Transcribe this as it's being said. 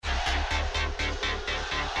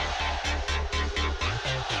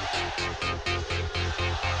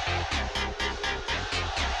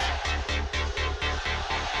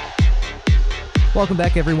Welcome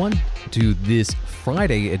back, everyone, to this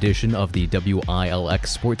Friday edition of the WILX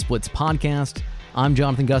Sports Blitz podcast. I'm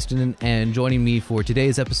Jonathan Gustin, and joining me for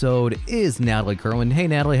today's episode is Natalie Kerwin. Hey,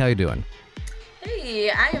 Natalie, how you doing?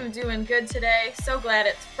 Hey, I am doing good today. So glad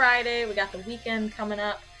it's Friday. We got the weekend coming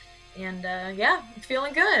up, and I'm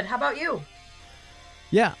feeling good. How about you?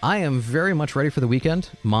 Yeah, I am very much ready for the weekend.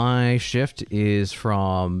 My shift is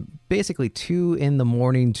from basically 2 in the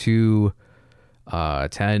morning to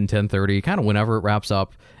 10:30, kind of whenever it wraps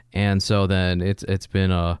up. And so then it's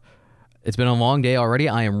been a long day already.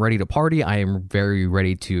 I am ready to party. I am very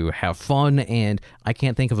ready to have fun, and I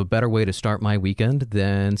can't think of a better way to start my weekend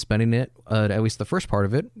than spending it, at least the first part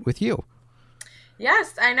of it, with you.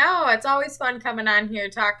 Yes, I know. It's always fun coming on here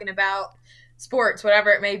talking about sports, whatever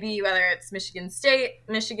it may be, whether it's Michigan State,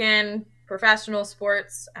 Michigan, professional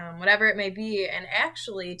sports, whatever it may be. And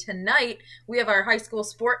actually tonight we have our high school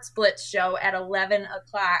sports blitz show at 11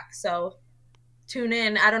 o'clock. So tune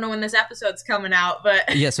in. I don't know when this episode's coming out,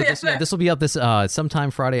 but yeah. So this will be up this sometime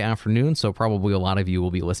Friday afternoon. So probably a lot of you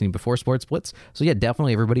will be listening before Sports Blitz. So yeah,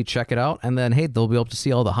 definitely everybody check it out. And then, hey, they'll be able to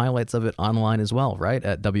see all the highlights of it online as well, right?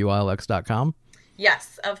 At WILX.com.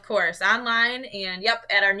 Yes, of course, online, and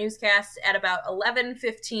at our newscast at about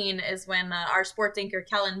 11:15 is when our sports anchor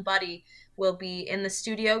Kellen Buddy will be in the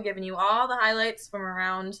studio giving you all the highlights from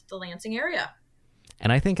around the Lansing area.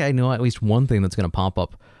 And I think I know at least one thing that's going to pop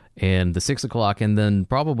up in the 6 o'clock and then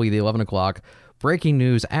probably the 11 o'clock. Breaking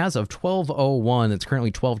news as of 12:01, it's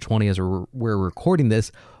currently 12:20 as we're recording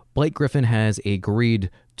this. Blake Griffin has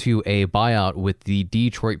agreed to a buyout with the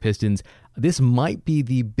Detroit Pistons. This might be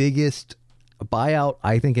the biggest buyout,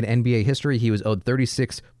 I think, in NBA history. He was owed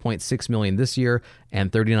 $36.6 million this year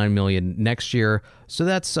and $39 million next year. So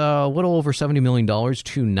that's a little over $70 million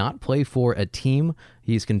to not play for a team.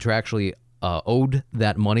 He's contractually owed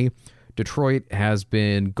that money. Detroit has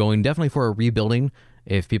been going definitely for a rebuilding.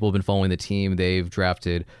 If people have been following the team, they've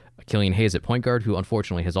drafted Killian Hayes at point guard, who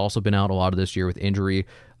unfortunately has also been out a lot of this year with injury.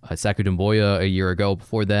 Sekou Doumbouya a year ago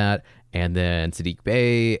before that, and then Saddiq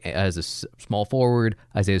Bey as a small forward,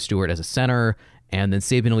 Isaiah Stewart as a center, and then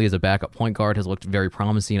Saben Lee as a backup point guard has looked very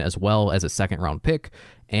promising as well as a second-round pick.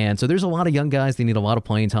 And so there's a lot of young guys. They need a lot of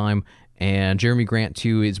playing time, and Jeremy Grant,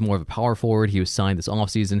 too, is more of a power forward. He was signed this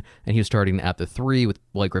offseason, and he was starting at the 3 with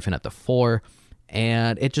Blake Griffin at the 4,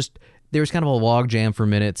 and there was kind of a log jam for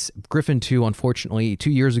minutes. Griffin, too, unfortunately, 2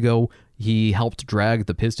 years ago, he helped drag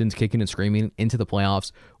the Pistons kicking and screaming into the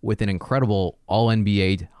playoffs with an incredible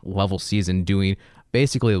all-NBA level season, doing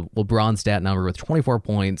basically a LeBron stat number with 24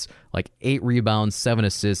 points, like 8 rebounds, 7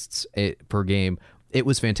 assists per game. It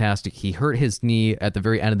was fantastic. He hurt his knee at the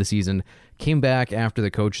very end of the season, came back after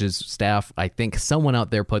the coach's staff. I think someone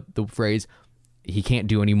out there put the phrase, he can't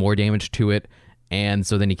do any more damage to it. And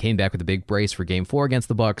so then he came back with a big brace for Game 4 against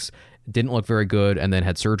the Bucks. Didn't look very good, and then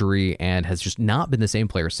had surgery, and has just not been the same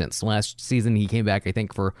player since. Last season, he came back, I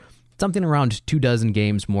think, for something around 24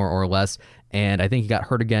 games, more or less, and I think he got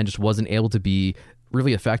hurt again, just wasn't able to be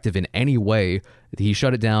really effective in any way. He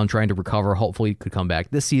shut it down, trying to recover. Hopefully, he could come back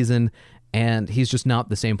this season, and he's just not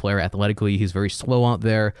the same player athletically. He's very slow out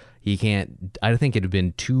there. He can't... I think it had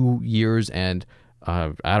been 2 years and,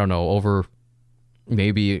 over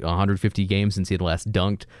maybe 150 games since he had last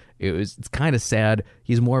dunked. It's kind of sad.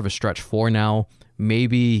 He's more of a stretch 4 now.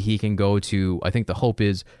 Maybe he can go to, I think the hope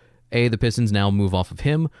is, the Pistons now move off of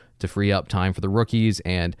him to free up time for the rookies,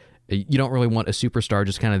 and you don't really want a superstar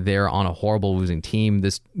just kind of there on a horrible losing team.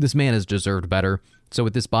 This man has deserved better. So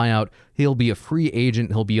with this buyout, he'll be a free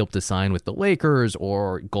agent. He'll be able to sign with the Lakers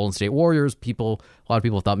or Golden State Warriors. A lot of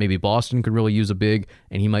people thought maybe Boston could really use a big,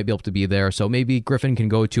 and he might be able to be there. So maybe Griffin can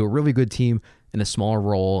go to a really good team in a smaller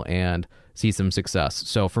role and see some success.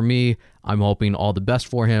 So for me, I'm hoping all the best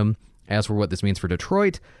for him. As for what this means for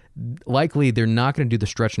Detroit, likely they're not going to do the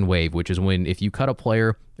stretch and wave, which is when if you cut a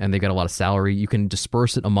player and they got a lot of salary, you can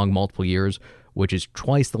disperse it among multiple years, which is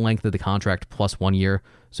twice the length of the contract plus 1 year.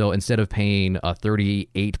 So instead of paying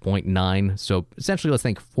 38.9, so essentially let's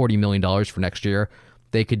think $40 million for next year,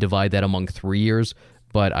 they could divide that among 3 years,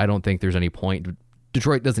 but I don't think there's any point.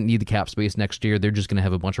 Detroit doesn't need the cap space next year. They're just going to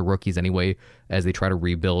have a bunch of rookies anyway as they try to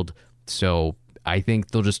rebuild. So I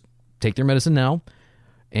think they'll just take their medicine now,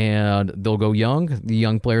 and they'll go young. The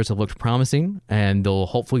young players have looked promising, and they'll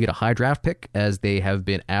hopefully get a high draft pick, as they have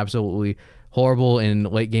been absolutely horrible in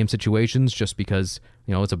late game situations just because,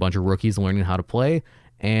 it's a bunch of rookies learning how to play.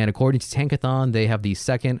 And according to Tankathon, they have the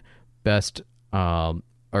second best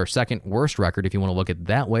or second worst record, if you want to look at it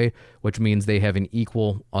that way, which means they have an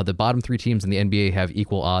equal, the bottom 3 teams in the NBA have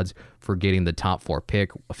equal odds for getting the top 4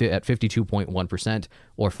 pick at 52.1%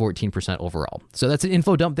 or 14% overall. So that's an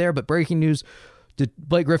info dump there, but breaking news,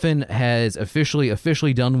 Blake Griffin has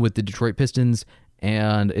officially done with the Detroit Pistons,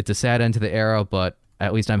 and it's a sad end to the era, but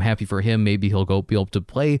at least I'm happy for him. Maybe he'll be able to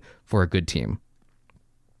play for a good team.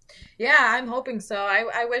 Yeah, I'm hoping so.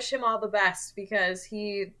 I wish him all the best because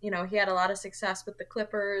he had a lot of success with the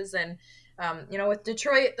Clippers and, with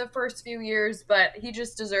Detroit the first few years, but he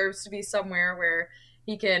just deserves to be somewhere where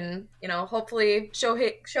he can, hopefully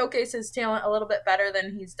showcase his talent a little bit better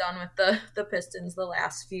than he's done with the Pistons the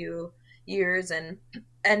last few years and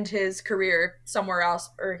end his career somewhere else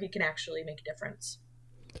where he can actually make a difference.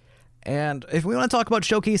 And if we want to talk about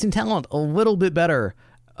showcasing talent a little bit better,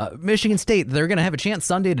 Michigan State, they're going to have a chance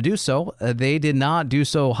Sunday to do so. They did not do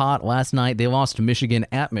so hot last night. They lost to Michigan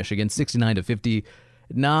at Michigan, 69-50.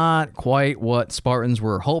 Not quite what Spartans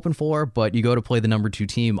were hoping for, but you go to play the number 2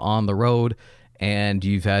 team on the road, and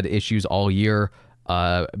you've had issues all year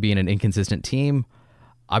being an inconsistent team.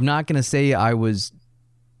 I'm not going to say I was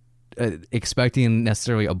expecting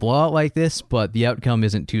necessarily a blowout like this, but the outcome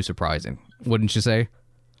isn't too surprising. Wouldn't you say?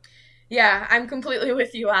 Yeah, I'm completely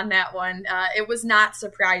with you on that one. It was not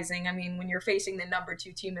surprising. I mean, when you're facing the number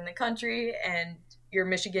 2 team in the country and you're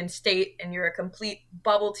Michigan State and you're a complete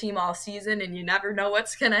bubble team all season and you never know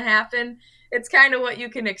what's going to happen, it's kind of what you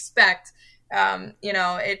can expect.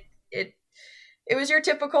 It was your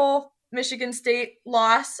typical Michigan State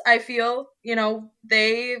loss, I feel.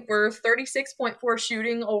 They were 36.4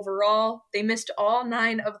 shooting overall. They missed all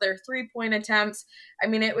 9 of their 3-point attempts. I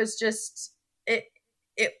mean, it was just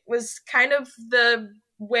it was kind of the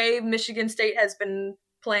way Michigan State has been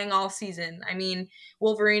playing all season. I mean,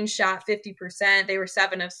 Wolverines shot 50%. They were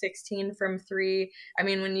 7 of 16 from 3. I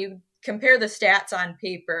mean, when you compare the stats on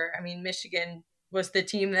paper, I mean, Michigan was the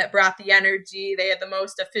team that brought the energy. They had the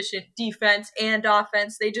most efficient defense and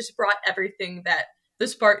offense. They just brought everything that the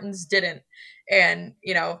Spartans didn't. And,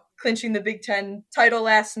 clinching the Big Ten title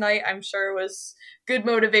last night, I'm sure was good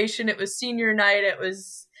motivation. It was senior night. It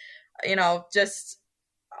was, just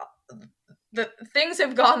the things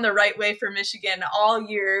have gone the right way for Michigan all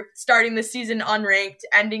year, starting the season unranked,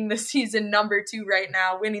 ending the season number 2 right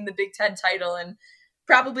now, winning the Big Ten title, and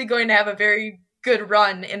probably going to have a very good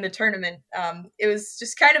run in the tournament. It was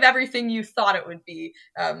just kind of everything you thought it would be.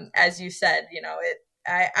 As you said,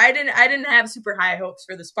 I didn't have super high hopes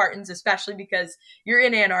for the Spartans, especially because you're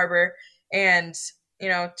in Ann Arbor and,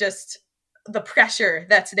 just the pressure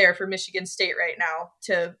that's there for Michigan State right now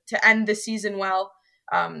to end the season well.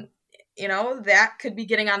 That could be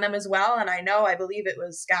getting on them as well. And I believe it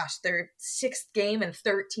was, their 6th game in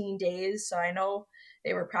 13 days. So I know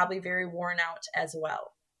they were probably very worn out as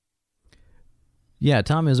well. Yeah,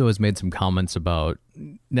 Tom Izzo has made some comments about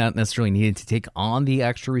not necessarily needing to take on the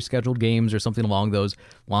extra rescheduled games or something along those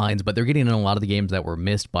lines, but they're getting in a lot of the games that were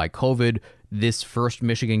missed by COVID. This first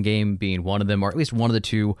Michigan game being one of them, or at least one of the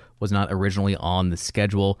 2, was not originally on the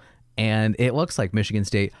schedule. And it looks like Michigan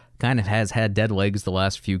State kind of has had dead legs the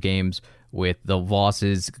last few games, with the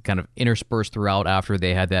losses kind of interspersed throughout after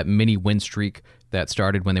they had that mini win streak that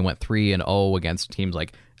started when they went 3-0 against teams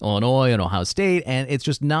like Illinois and Ohio State, and it's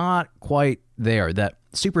just not quite there. That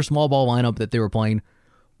super small ball lineup that they were playing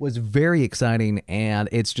was very exciting, and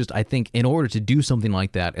it's just, I think, in order to do something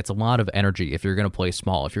like that, it's a lot of energy if you're going to play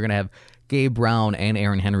small. If you're going to have Gabe Brown and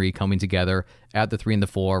Aaron Henry coming together at the 3 and the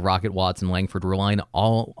 4, Rocket Watson, Langford relying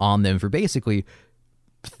all on them for basically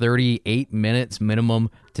 38 minutes minimum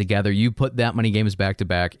together. You put that many games back to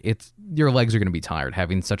back, your legs are going to be tired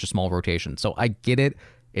having such a small rotation. So I get it.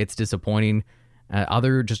 It's disappointing.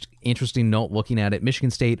 Other just interesting note looking at it,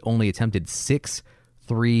 Michigan State only attempted 6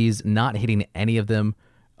 threes, not hitting any of them.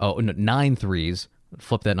 9 threes.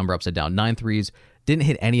 Flip that number upside down. 9 threes. Didn't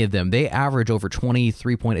hit any of them. They average over 20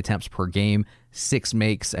 3-point attempts per game, 6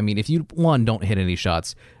 makes. I mean, if you, don't hit any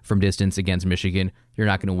shots from distance against Michigan, you're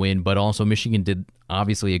not going to win. But also, Michigan did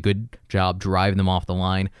obviously a good job driving them off the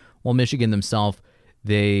line. While Michigan themselves,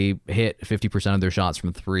 they hit 50% of their shots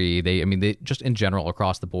from 3. They just in general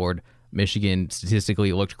across the board, Michigan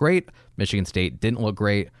statistically looked great. Michigan State didn't look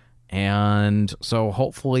great. And so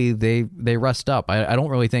hopefully they rest up. I don't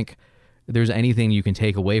really think there's anything you can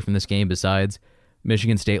take away from this game besides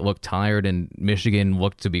Michigan State looked tired and Michigan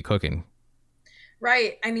looked to be cooking.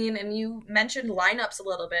 Right. I mean, and you mentioned lineups a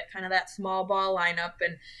little bit, kind of that small ball lineup.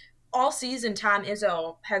 And all season, Tom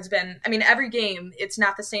Izzo has been, every game, it's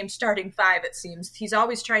not the same starting 5, it seems. He's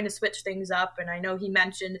always trying to switch things up. And I know he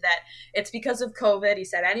mentioned that it's because of COVID. He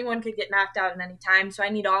said anyone could get knocked out at any time, so I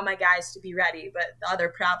need all my guys to be ready. But the other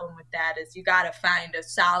problem with that is you got to find a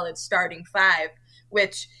solid starting 5,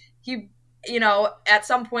 which he, at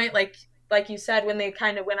some point, like like you said, when they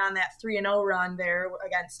kind of went on that 3-0 run there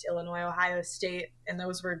against Illinois, Ohio State, and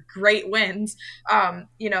those were great wins,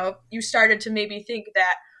 you started to maybe think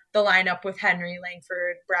that the lineup with Henry,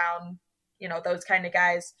 Langford, Brown, those kind of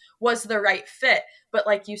guys was the right fit. But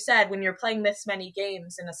like you said, when you're playing this many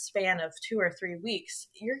games in a span of 2 or 3 weeks,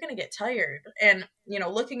 you're going to get tired. And,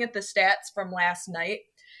 looking at the stats from last night,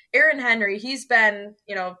 Aaron Henry, he's been,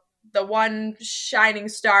 the one shining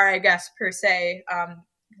star, I guess, per se,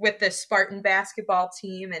 with this Spartan basketball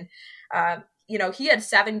team. And, he had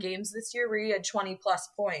 7 games this year where he had 20 plus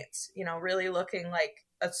points, really looking like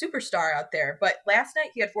a superstar out there. But last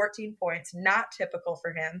night he had 14 points, not typical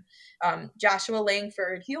for him. Joshua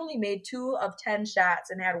Langford, he only made 2 of 10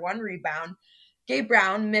 shots and had 1 rebound. Gabe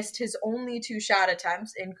Brown missed his only 2 shot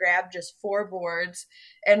attempts and grabbed just 4 boards.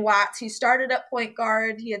 And Watts, he started at point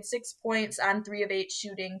guard. He had 6 points on 3 of 8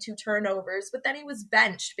 shooting, 2 turnovers, but then he was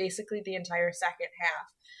benched basically the entire second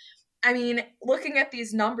half. I mean, looking at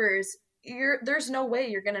these numbers, there's no way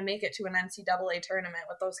you're going to make it to an NCAA tournament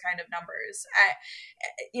with those kind of numbers.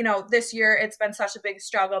 This year it's been such a big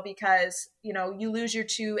struggle because, you lose your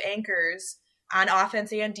 2 anchors on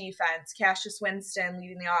offense and defense. Cassius Winston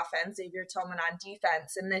leading the offense, Xavier Tillman on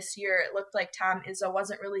defense. And this year it looked like Tom Izzo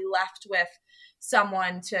wasn't really left with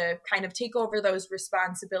someone to kind of take over those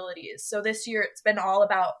responsibilities. So this year it's been all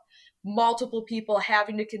about multiple people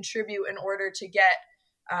having to contribute in order to get,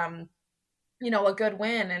 a good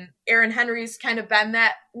win. And Aaron Henry's kind of been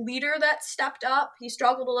that leader that stepped up. He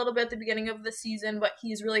struggled a little bit at the beginning of the season, but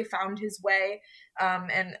he's really found his way.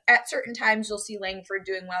 And at certain times you'll see Langford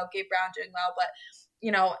doing well, Gabe Brown doing well.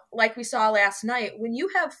 But, like we saw last night, when you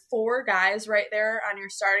have 4 guys right there on your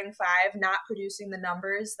starting 5 not producing the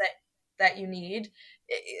numbers that you need,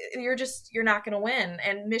 you're not going to win.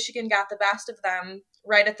 And Michigan got the best of them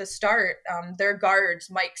right at the start. Their guards,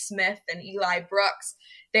 Mike Smith and Eli Brooks,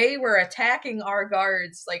 they were attacking our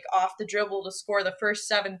guards like off the dribble to score the first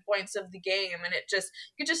 7 points of the game. And you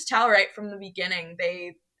could just tell right from the beginning,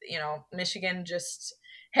 Michigan just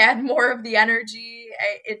had more of the energy.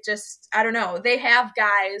 I don't know. They have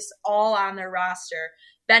guys all on their roster,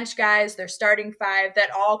 bench guys, their starting 5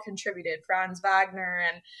 that all contributed. Franz Wagner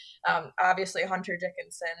and obviously Hunter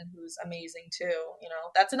Dickinson, who's amazing too.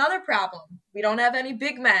 That's another problem. We don't have any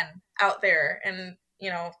big men out there. And,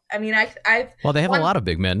 they have a lot of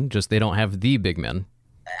big men, just they don't have the big men.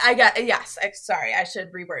 Sorry, I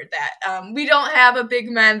should reword that. We don't have a big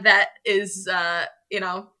man that is,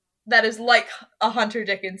 that is like a Hunter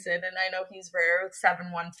Dickinson. And I know he's rare,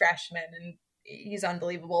 7'1" freshman, and he's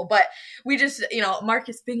unbelievable. But we just,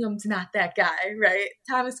 Marcus Bingham's not that guy, right?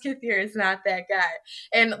 Thomas Kithier is not that guy.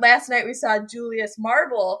 And last night we saw Julius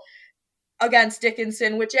Marble against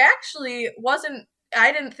Dickinson, which actually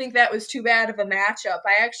I didn't think that was too bad of a matchup.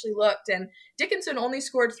 I actually looked, and Dickinson only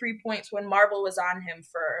scored 3 points when Marble was on him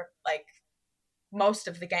for like most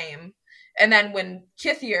of the game. And then when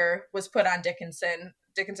Kithier was put on Dickinson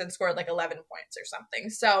scored like 11 points or something.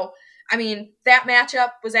 So, that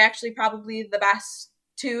matchup was actually probably the best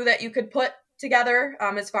 2 that you could put together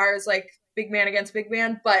as far as like big man against big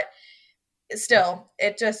man. But still,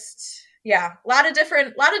 it just... yeah, a lot of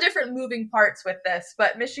different moving parts with this,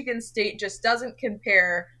 but Michigan State just doesn't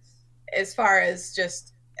compare as far as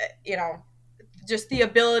just the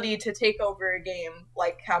ability to take over a game,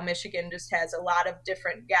 like how Michigan just has a lot of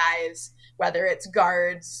different guys, whether it's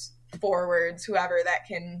guards, forwards, whoever that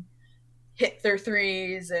can hit their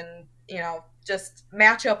threes and, just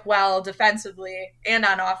match up well defensively and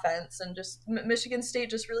on offense. And just Michigan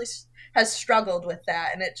State just really has struggled with that,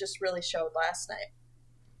 and it just really showed last night.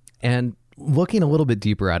 And looking a little bit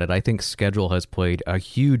deeper at it, I think schedule has played a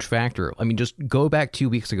huge factor. Just go back 2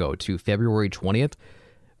 weeks ago to February 20th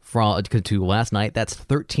to last night. That's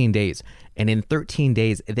 13 days. And in 13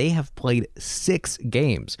 days, they have played 6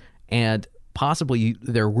 games. And possibly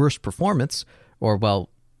their worst performance,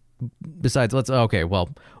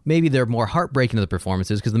 maybe they're more heartbreaking of the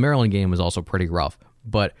performances because the Maryland game was also pretty rough.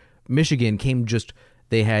 But Michigan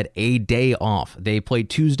they had a day off. They played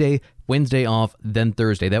Tuesday, Wednesday off, then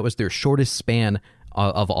Thursday. That was their shortest span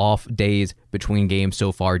of off days between games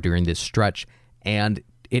so far during this stretch, and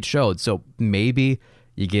it showed. So maybe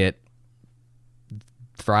you get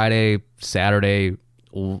Friday, Saturday,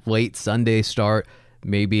 late Sunday start,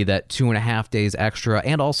 maybe that 2.5 days extra,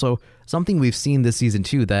 and also something we've seen this season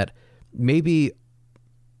too, that maybe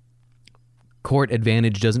court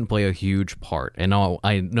advantage doesn't play a huge part. And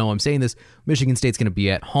I know I'm saying this, Michigan State's going to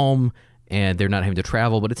be at home and they're not having to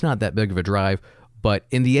travel, but it's not that big of a drive. But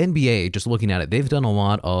in the NBA, just looking at it, they've done a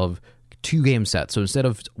lot of 2-game sets. So instead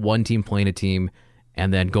of one team playing a team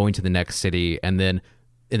and then going to the next city and then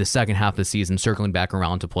in the second half of the season, circling back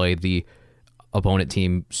around to play the opponent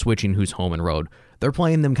team, switching who's home and road. They're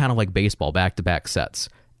playing them kind of like baseball, back-to-back sets.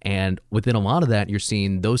 And within a lot of that, you're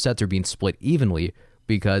seeing those sets are being split evenly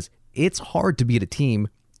because it's hard to beat a team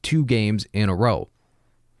 2 games in a row.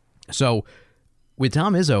 So with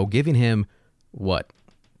Tom Izzo giving him,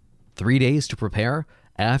 3 days to prepare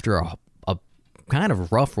after a kind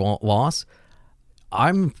of rough loss,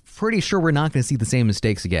 I'm pretty sure we're not going to see the same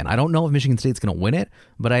mistakes again. I don't know if Michigan State's going to win it,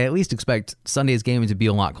 but I at least expect Sunday's game to be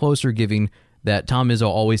a lot closer, given that Tom Izzo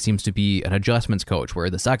always seems to be an adjustments coach, where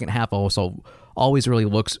the second half also always really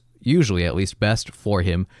looks, usually at least, best for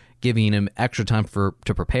him, giving him extra time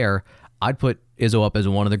to prepare. I'd put Izzo up as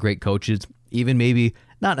one of the great coaches, even maybe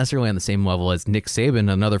not necessarily on the same level as Nick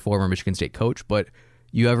Saban, another former Michigan State coach, but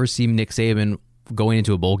you ever see Nick Saban going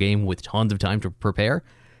into a bowl game with tons of time to prepare?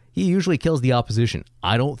 He usually kills the opposition.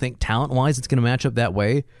 I don't think talent-wise it's going to match up that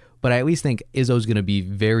way, but I at least think Izzo's going to be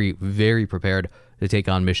very, very prepared to take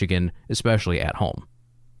on Michigan, especially at home.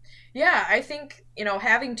 Yeah, I think,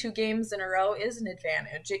 having 2 games in a row is an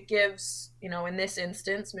advantage. It gives, in this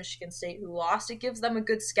instance, Michigan State, who lost, it gives them a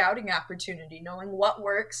good scouting opportunity, knowing what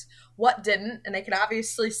works, what didn't, and they can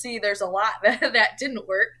obviously see there's a lot that didn't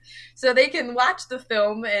work. So they can watch the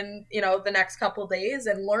film in, the next couple days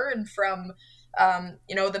and learn from,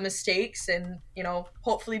 the mistakes and,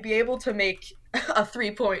 hopefully be able to make a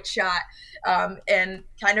 3-point shot and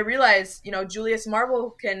kind of realize, Julius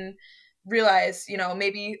Marble can realize,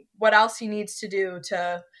 maybe what else he needs to do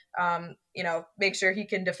to, make sure he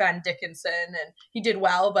can defend Dickinson. And he did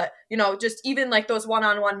well, but, just even like those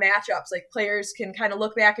one-on-one matchups, like players can kind of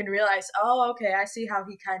look back and realize, oh, okay, I see how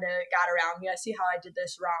he kind of got around me. I see how I did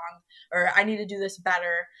this wrong, or I need to do this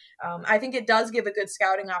better. I think it does give a good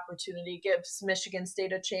scouting opportunity, gives Michigan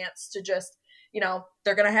State a chance to just,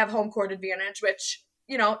 they're going to have home court advantage, which,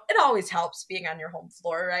 it always helps being on your home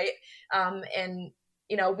floor, right? And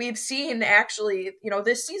we've seen actually,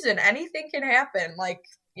 this season, anything can happen. Like,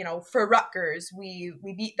 for Rutgers, we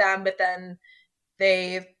beat them, but then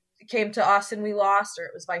they came to us and we lost, or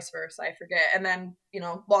it was vice versa, I forget. And then,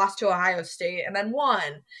 lost to Ohio State and then won.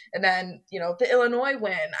 And then, the Illinois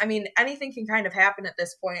win. I mean, anything can kind of happen at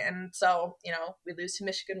this point. And so, we lose to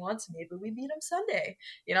Michigan once, maybe we beat them Sunday.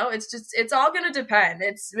 It's all going to depend.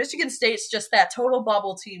 Michigan State's just that total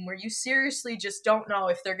bubble team where you seriously just don't know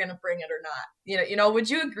if they're going to bring it or not. Would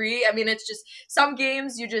you agree? I mean, it's just some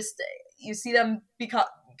games you see them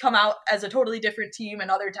come out as a totally different team, and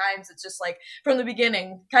other times it's just like from the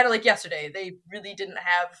beginning, kind of like yesterday, they really didn't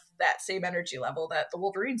have that same energy level that the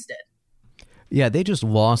Wolverines did. Yeah, they just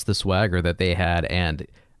lost the swagger that they had, and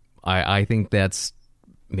I think that's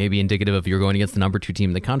maybe indicative of you're going against the number 2 team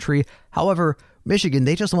in the country. However, Michigan,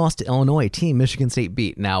 they just lost to Illinois, a team Michigan State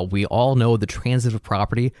beat. Now, we all know the transitive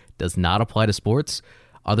property does not apply to sports.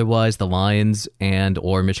 Otherwise, the Lions and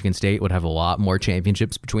or Michigan State would have a lot more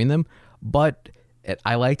championships between them, but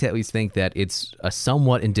I like to at least think that it's a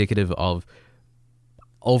somewhat indicative of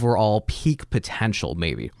overall peak potential,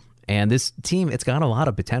 maybe. And this team, it's got a lot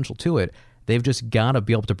of potential to it. They've just got to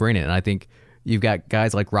be able to bring it. And I think you've got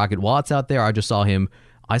guys like Rocket Watts out there. I saw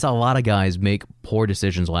a lot of guys make poor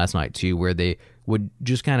decisions last night, too, where they would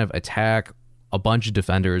just kind of attack a bunch of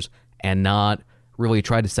defenders and not really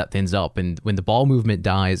try to set things up. And when the ball movement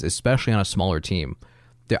dies, especially on a smaller team,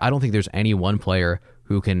 I don't think there's any one player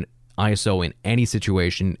who can ISO in any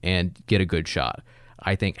situation and get a good shot.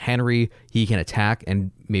 I think Henry, he can attack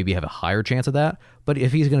and maybe have a higher chance of that, but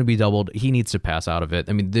if he's going to be doubled, he needs to pass out of it.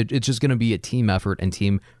 I mean, it's just going to be a team effort and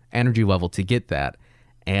team energy level to get that.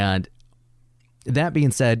 And that being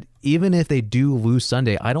said, even if they do lose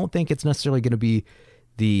Sunday, I don't think it's necessarily going to be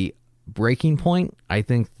the breaking point. I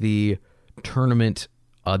think the tournament,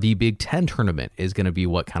 the Big Ten tournament, is going to be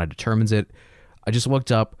what kind of determines it. I just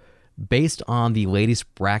looked up, based on the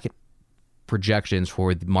latest bracket projections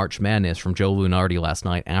for March Madness from Joe Lunardi last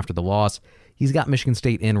night after the loss, he's got Michigan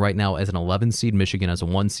State in right now as an 11 seed, Michigan as a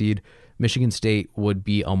 1 seed. Michigan State would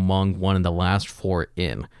be among one of the last 4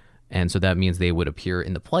 in, and so that means they would appear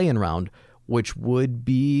in the play-in round, which would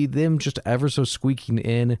be them just ever so squeaking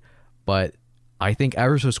in. But I think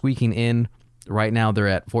ever so squeaking in right now, they're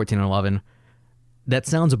at 14-11. That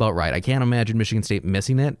sounds about right. I can't imagine Michigan State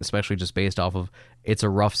missing it, especially just based off of it's a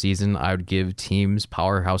rough season. I would give teams,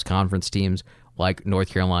 powerhouse conference teams like North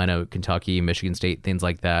Carolina, Kentucky, Michigan State, things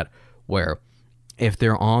like that, where if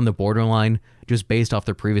they're on the borderline, just based off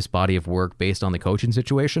their previous body of work, based on the coaching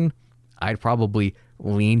situation, I'd probably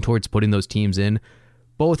lean towards putting those teams in,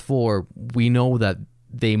 both for we know that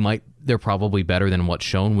they're probably better than what's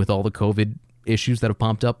shown with all the COVID issues that have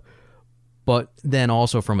popped up, but then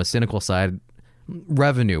also from a cynical side,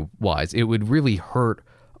 revenue-wise, it would really hurt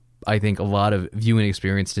I think, a lot of viewing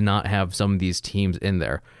experience to not have some of these teams in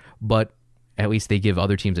there. But at least they give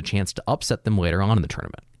other teams a chance to upset them later on in the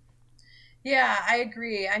tournament. Yeah, I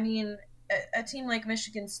agree. I mean, a team like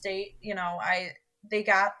Michigan State, even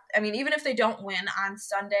if they don't win on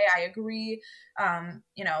Sunday, I agree.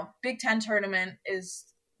 Big Ten tournament is,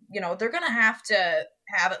 they're going to have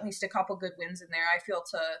at least a couple good wins in there, I feel,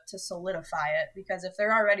 to solidify it, because if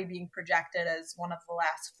they're already being projected as one of the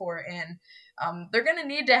last four in, they're going to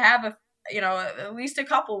need to have at least a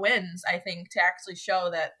couple wins, I think, to actually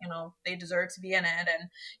show that, they deserve to be in it. And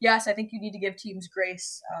yes, I think you need to give teams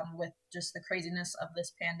grace with just the craziness of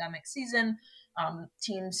this pandemic season.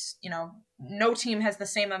 Teams, no team has the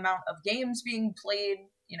same amount of games being played,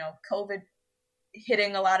 COVID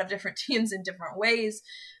hitting a lot of different teams in different ways.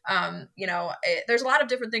 There's a lot of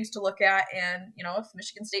different things to look at. And, if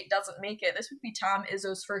Michigan State doesn't make it, this would be Tom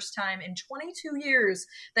Izzo's first time in 22 years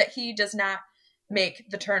that he does not make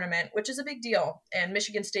the tournament, which is a big deal. And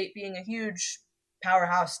Michigan State being a huge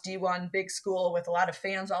powerhouse D1 big school with a lot of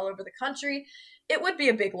fans all over the country, it would be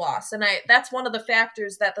a big loss. And that's one of the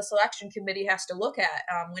factors that the selection committee has to look at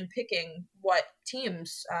when picking what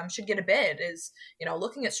teams should get a bid is,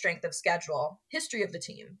 looking at strength of schedule, history of the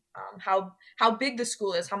team, how big the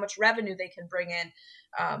school is, how much revenue they can bring in,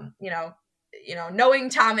 knowing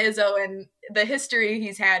Tom Izzo and the history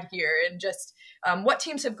he's had here and just what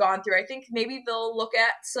teams have gone through. I think maybe they'll look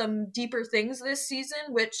at some deeper things this season,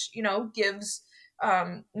 which, gives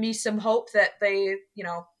me some hope that they,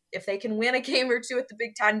 if they can win a game or two at the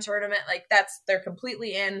Big Ten tournament, like they're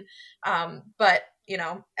completely in. But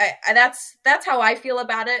that's how I feel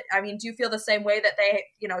about it. I mean, do you feel the same way that they,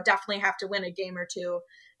 definitely have to win a game or two,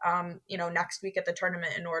 next week at the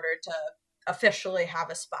tournament in order to officially have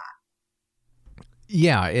a spot?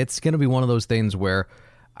 Yeah, it's going to be one of those things where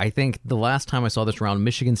I think the last time I saw this round,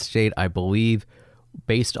 Michigan State, I believe,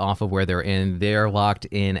 based off of where they're locked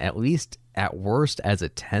in at least at worst as a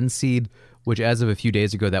 10 seed, which as of a few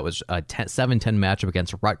days ago, that was a 7-10 matchup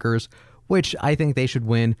against Rutgers, which I think they should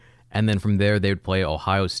win. And then from there, they would play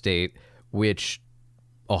Ohio State,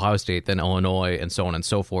 then Illinois, and so on and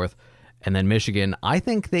so forth. And then Michigan, I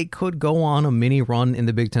think they could go on a mini run in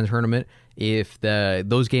the Big Ten tournament if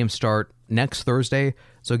those games start next Thursday.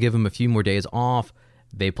 So give them a few more days off.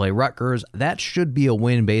 They play Rutgers. That should be a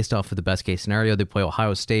win based off of the best case scenario. They play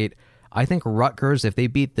Ohio State. I think Rutgers, if they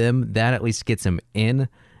beat them, that at least gets them in.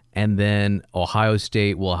 And then Ohio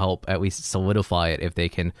State will help at least solidify it if they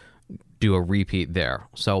can do a repeat there.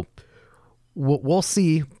 So we'll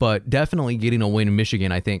see, but definitely getting a win in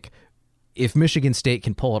Michigan, I think, if Michigan State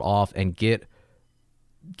can pull it off and get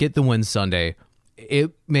the win Sunday,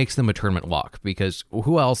 it makes them a tournament lock, because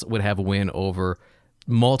who else would have a win over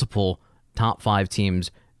multiple top 5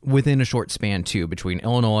 teams within a short span too, between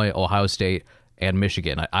Illinois, Ohio State, and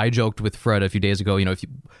Michigan. I joked with Fred a few days ago,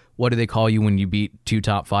 what do they call you when you beat 2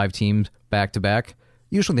 top 5 teams back to back?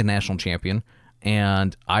 Usually the national champion.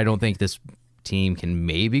 And I don't think this team can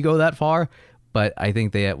maybe go that far, but I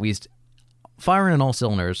think they at least, firing on all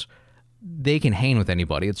cylinders, they can hang with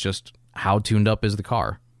anybody. It's just how tuned up is the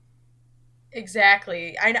car.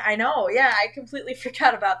 Exactly. I know. Yeah, I completely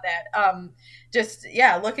forgot about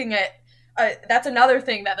that. Looking at that's another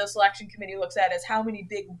thing that the selection committee looks at is how many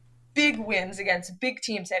big wins against big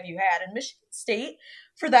teams have you had. And Michigan State,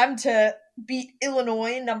 for them to beat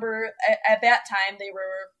Illinois, at that time they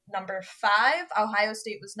were number 5. Ohio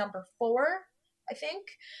State was number 4, I think.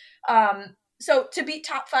 So to beat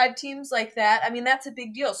top 5 teams like that, I mean, that's a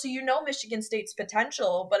big deal. So Michigan State's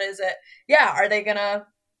potential, but are they going to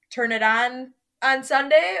turn it on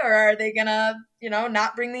Sunday, or are they going to,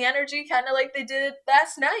 not bring the energy kind of like they did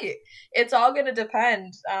last night? It's all going to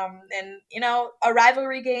depend. A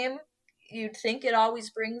rivalry game, you'd think it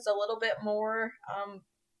always brings a little bit more,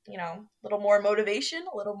 a little more motivation,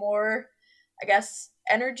 a little more, I guess,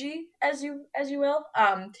 energy, as you will.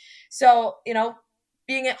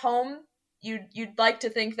 Being at home, you'd like to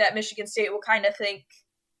think that Michigan State will kind of think,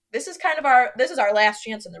 this is our last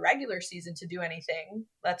chance in the regular season to do anything.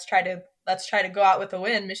 Let's try to go out with a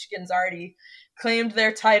win. Michigan's already claimed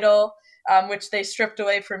their title, which they stripped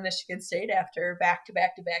away from Michigan State after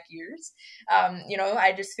back-to-back-to-back years.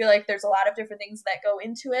 I just feel like there's a lot of different things that go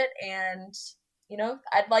into it, and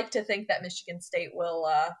I'd like to think that Michigan State will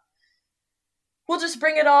just lay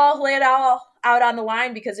it all out on the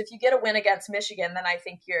line, because if you get a win against Michigan, then I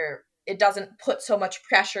think it doesn't put so much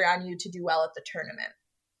pressure on you to do well at the tournament.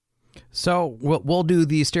 So we'll do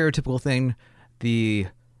the stereotypical thing.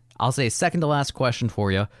 I'll say second to last question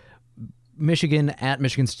for you. Michigan at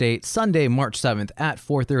Michigan State, Sunday, March 7th at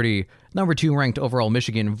 4:30. Number 2 ranked overall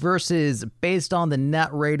Michigan versus, based on the net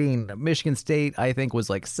rating, Michigan State, I think, was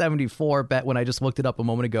like 74 bet when I just looked it up a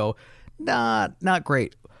moment ago. Not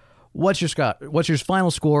great. What's your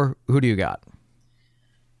final score? Who do you got?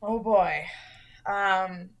 Oh boy.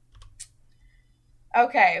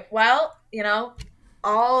 Okay, well,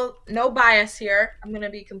 no bias here. I'm going to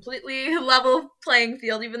be completely level playing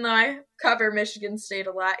field, even though I cover Michigan State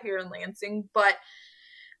a lot here in Lansing. But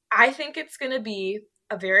I think it's going to be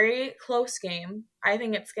a very close game. I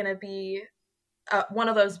think it's going to be one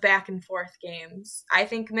of those back and forth games. I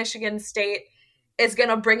think Michigan State is going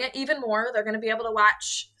to bring it even more. They're going to be able to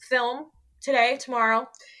watch film today, tomorrow.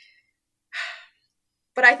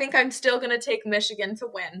 But I think I'm still going to take Michigan to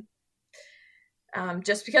win.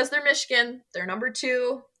 Just because they're Michigan, they're number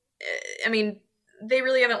 2. I mean, they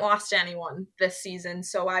really haven't lost to anyone this season,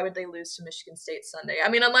 so why would they lose to Michigan State Sunday? I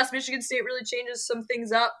mean, unless Michigan State really changes some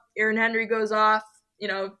things up, Aaron Henry goes off,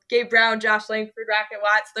 Gabe Brown, Josh Langford, Rocket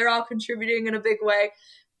Watts, they're all contributing in a big way.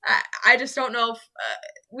 I just don't know if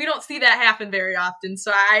we don't see that happen very often,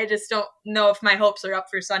 so I just don't know if my hopes are up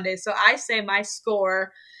for Sunday. So I say my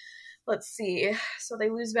score, let's see. So they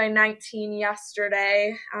lose by 19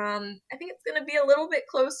 yesterday. I think it's going to be a little bit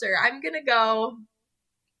closer. I'm going to go,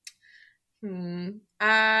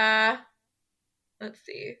 let's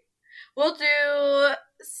see. We'll do,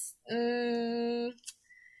 I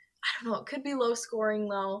don't know. It could be low scoring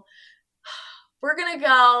though. We're going to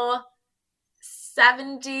go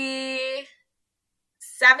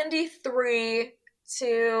 73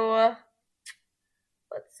 to,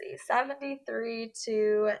 let's see, 73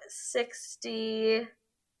 to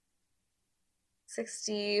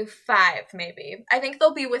 65 maybe. I think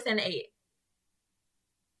they'll be within 8.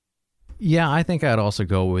 Yeah, I think I'd also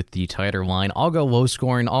go with the tighter line. I'll go low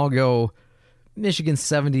scoring. I'll go Michigan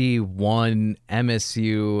 71,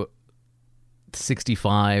 MSU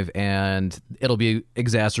 65, and it'll be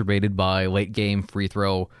exacerbated by late game free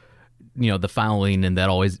throw, the fouling, and that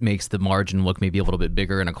always makes the margin look maybe a little bit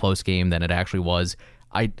bigger in a close game than it actually was.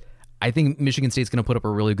 I think Michigan State's going to put up a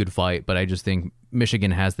really good fight, but I just think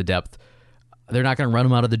Michigan has the depth. They're not going to run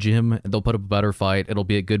them out of the gym. They'll put up a better fight. It'll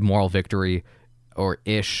be a good moral victory, or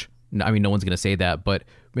ish. I mean, no one's going to say that, but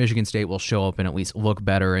Michigan State will show up and at least look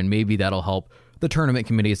better, and maybe that'll help the tournament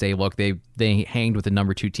committee say, look, they hanged with the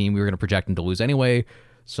number 2 team. We were going to project them to lose anyway.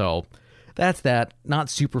 So that's that. Not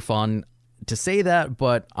super fun to say that,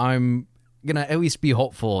 but I'm going to at least be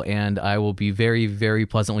hopeful, and I will be very, very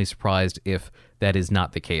pleasantly surprised if that is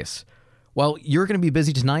not the case. Well, you're going to be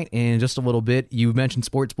busy tonight in just a little bit. You mentioned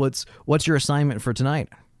Sports Blitz. What's your assignment for tonight?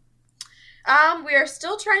 We are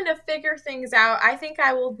still trying to figure things out. I think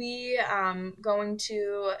I will be going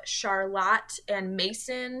to Charlotte and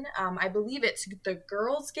Mason. I believe it's the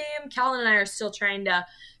girls' game. Callan and I are still trying to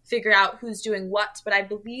figure out who's doing what, but I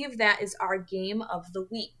believe that is our game of the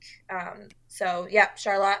week.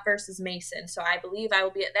 Charlotte versus Mason. So I believe I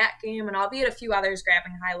will be at that game, and I'll be at a few others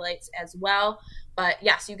grabbing highlights as well. But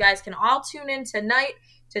yes, you guys can all tune in tonight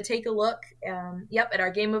to take a look at our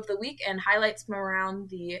game of the week and highlights from around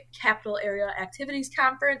the Capital Area Activities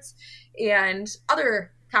Conference and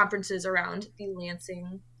other conferences around the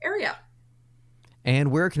Lansing area.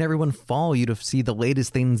 And where can everyone follow you to see the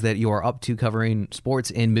latest things that you are up to covering sports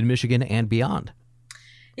in Mid-Michigan and beyond?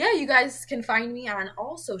 Yeah, you guys can find me on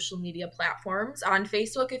all social media platforms. On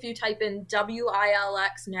Facebook, if you type in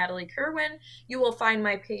WILX Natalie Kerwin, you will find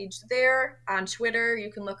my page there. On Twitter, you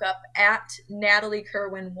can look up at Natalie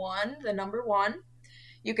Kerwin1, the number 1.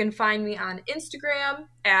 You can find me on Instagram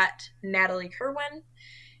at Natalie Kerwin.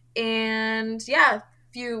 And yeah,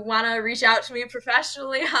 if you want to reach out to me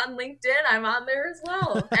professionally on LinkedIn, I'm on there as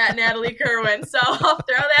well at Natalie Kerwin. So I'll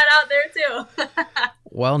throw that out there too.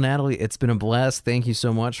 Well, Natalie, it's been a blast. Thank you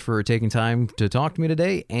so much for taking time to talk to me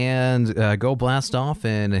today, and go blast off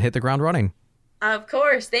and hit the ground running. Of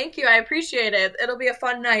course. Thank you. I appreciate it. It'll be a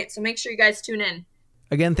fun night, so make sure you guys tune in.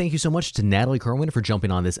 Again, thank you so much to Natalie Kerwin for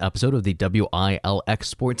jumping on this episode of the WILX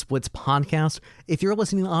Sports Blitz podcast. If you're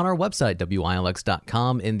listening on our website,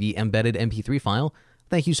 WILX.com, in the embedded MP3 file,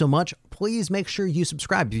 thank you so much. Please make sure you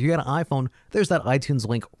subscribe. If you got an iPhone, there's that iTunes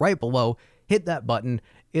link right below. Hit that button.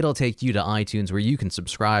 It'll take you to iTunes where you can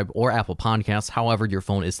subscribe, or Apple Podcasts, however your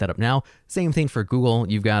phone is set up now. Same thing for Google.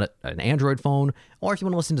 You've got an Android phone, or if you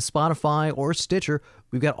want to listen to Spotify or Stitcher,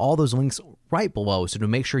 we've got all those links right below. So to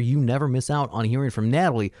make sure you never miss out on hearing from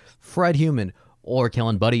Natalie, Fred Human, or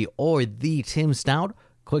Kellen Buddy, or the Tim Stout,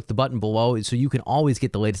 click the button below so you can always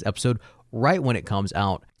get the latest episode right when it comes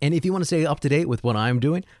out. And if you want to stay up to date with what I'm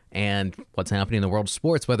doing and what's happening in the world of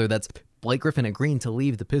sports, whether that's Blake Griffin agreeing to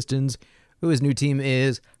leave the Pistons, who his new team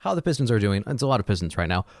is, how the Pistons are doing. It's a lot of Pistons right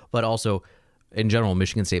now, but also in general,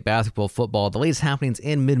 Michigan State basketball, football, the latest happenings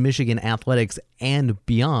in mid-Michigan athletics and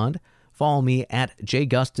beyond. Follow me at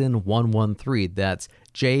jgustin113. That's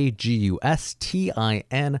JGUSTIN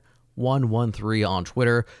 113 on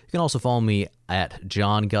Twitter. You can also follow me at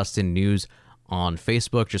John Gustin News on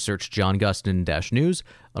Facebook. Just search John Gustin-News.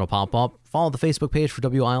 It'll pop up. Follow the Facebook page for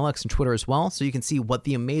WILX and Twitter as well, so you can see what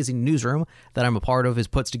the amazing newsroom that I'm a part of is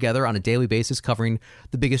puts together on a daily basis, covering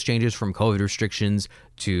the biggest changes from COVID restrictions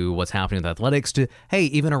to what's happening with athletics to, hey,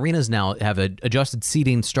 even arenas now have adjusted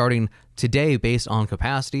seating starting today based on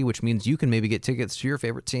capacity, which means you can maybe get tickets to your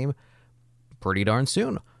favorite team pretty darn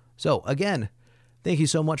soon. So again, thank you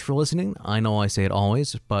so much for listening. I know I say it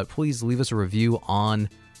always, but please leave us a review on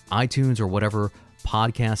iTunes or whatever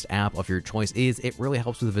podcast app of your choice is. It really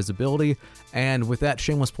helps with the visibility. And with that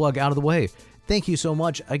shameless plug out of the way, thank you so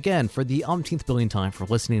much again for the umpteenth billion time for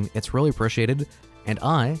listening. It's really appreciated. And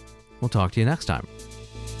I will talk to you next time.